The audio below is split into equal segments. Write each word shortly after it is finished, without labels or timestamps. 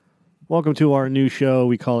Welcome to our new show.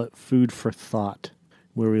 We call it Food for Thought,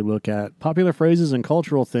 where we look at popular phrases and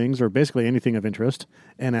cultural things, or basically anything of interest,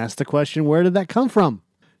 and ask the question, where did that come from?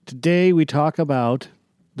 Today we talk about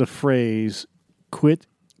the phrase quit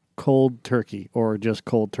cold turkey, or just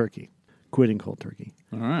cold turkey. Quitting cold turkey.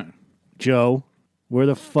 All right. Joe, where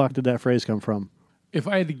the fuck did that phrase come from? If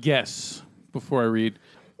I had to guess before I read,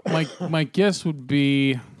 my guess would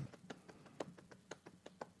be...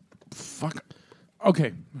 Fuck.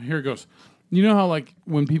 Okay, here it goes. You know how, like,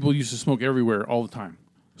 when people used to smoke everywhere all the time?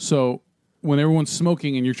 So, when everyone's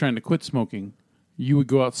smoking and you're trying to quit smoking, you would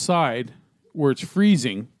go outside where it's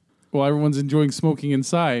freezing while everyone's enjoying smoking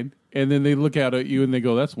inside, and then they look out at you and they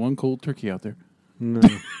go, that's one cold turkey out there. No.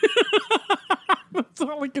 That's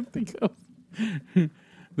all I can think of.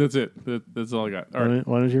 That's it. That's all I got. All right.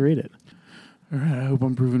 Why don't you read it? All right, I hope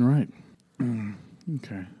I'm proven right.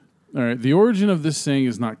 Okay. All right, the origin of this saying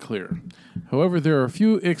is not clear. However, there are a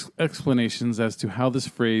few explanations as to how this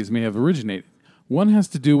phrase may have originated. One has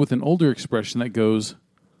to do with an older expression that goes,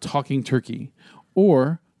 talking turkey,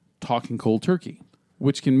 or talking cold turkey,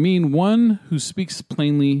 which can mean one who speaks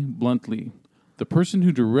plainly, bluntly. The person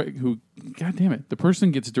the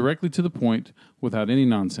person gets directly to the point without any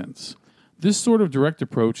nonsense. This sort of direct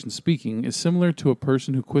approach in speaking is similar to a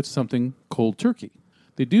person who quits something cold turkey.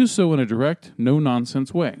 They do so in a direct,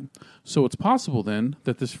 no-nonsense way. So it's possible, then,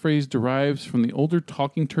 that this phrase derives from the older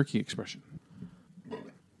talking turkey expression.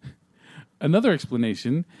 Another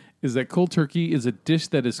explanation is that cold turkey is a dish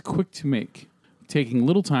that is quick to make, taking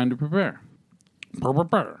little time to prepare. To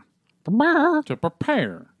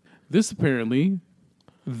prepare. This apparently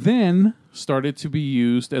then started to be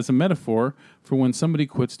used as a metaphor for when somebody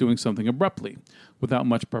quits doing something abruptly, without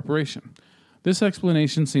much preparation. This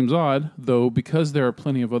explanation seems odd, though, because there are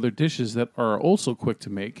plenty of other dishes that are also quick to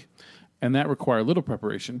make, and that require little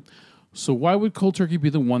preparation. So why would cold turkey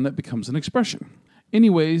be the one that becomes an expression?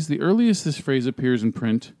 Anyways, the earliest this phrase appears in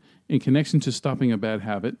print, in connection to stopping a bad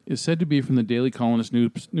habit, is said to be from the Daily Colonist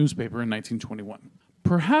newspaper in 1921.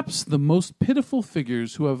 Perhaps the most pitiful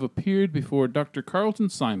figures who have appeared before Dr. Carlton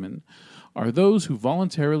Simon are those who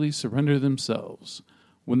voluntarily surrender themselves.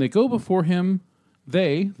 When they go before him,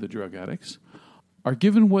 they, the drug addicts, are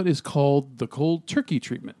given what is called the cold turkey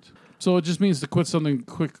treatment. So it just means to quit something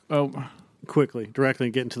Quickly,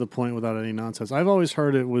 directly, getting to the point without any nonsense. I've always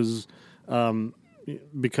heard it was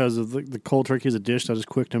because of the cold turkey is a dish that is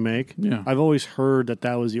quick to make. Yeah. I've always heard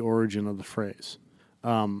that was the origin of the phrase.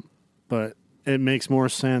 But it makes more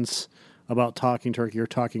sense about talking turkey or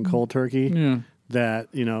talking cold turkey. Yeah. That,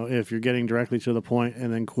 if you're getting directly to the point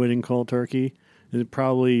and then quitting cold turkey, it's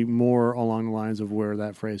probably more along the lines of where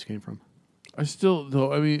that phrase came from.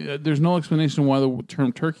 There's no explanation why the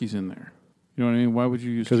term turkey's in there. You know what I mean? Why would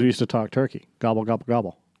you use... Because we used to talk turkey. Gobble, gobble,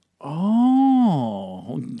 gobble.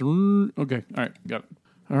 Oh. Okay. All right. Got it.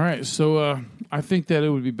 All right. So I think that it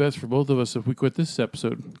would be best for both of us if we quit this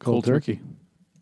episode cold turkey.